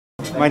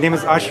My name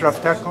is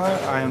Ashraf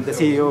Takla. I am the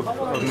CEO of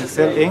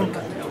Mixel Inc.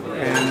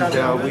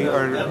 And we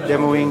are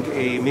demoing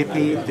a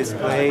MIPI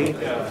display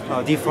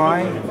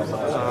D-PHY,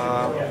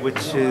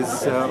 which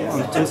is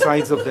on two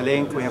sides of the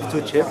link. We have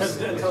two chips.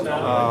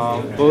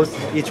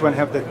 Each one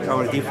have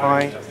our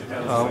D-PHY.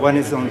 One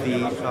is on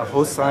the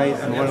host side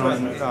and one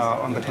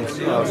on the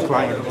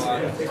client.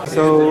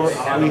 So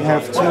we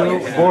have two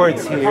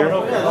boards here.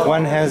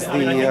 One has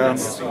the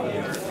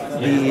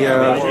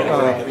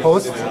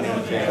host,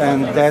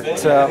 and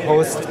that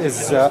host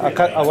is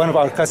one of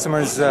our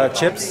customers'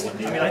 chips,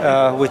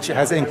 which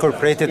has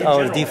incorporated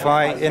our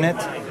D-PHY in it.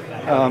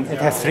 It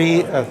has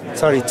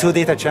two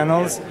data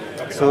channels.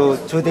 So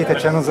two data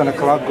channels on a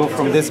clock go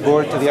from this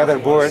board to the other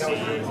board.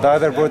 The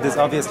other board is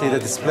obviously the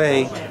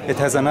display. It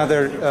has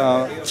another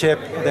chip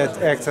that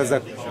acts as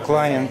a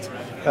client.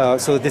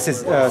 So this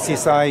is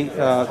CSI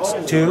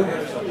 2.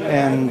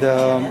 And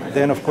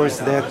then, of course,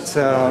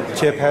 that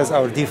chip has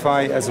our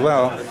D-PHY as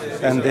well,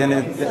 and then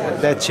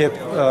that chip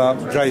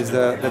drives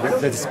the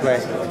display.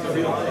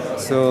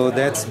 So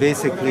that's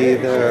basically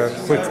the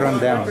quick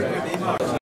rundown.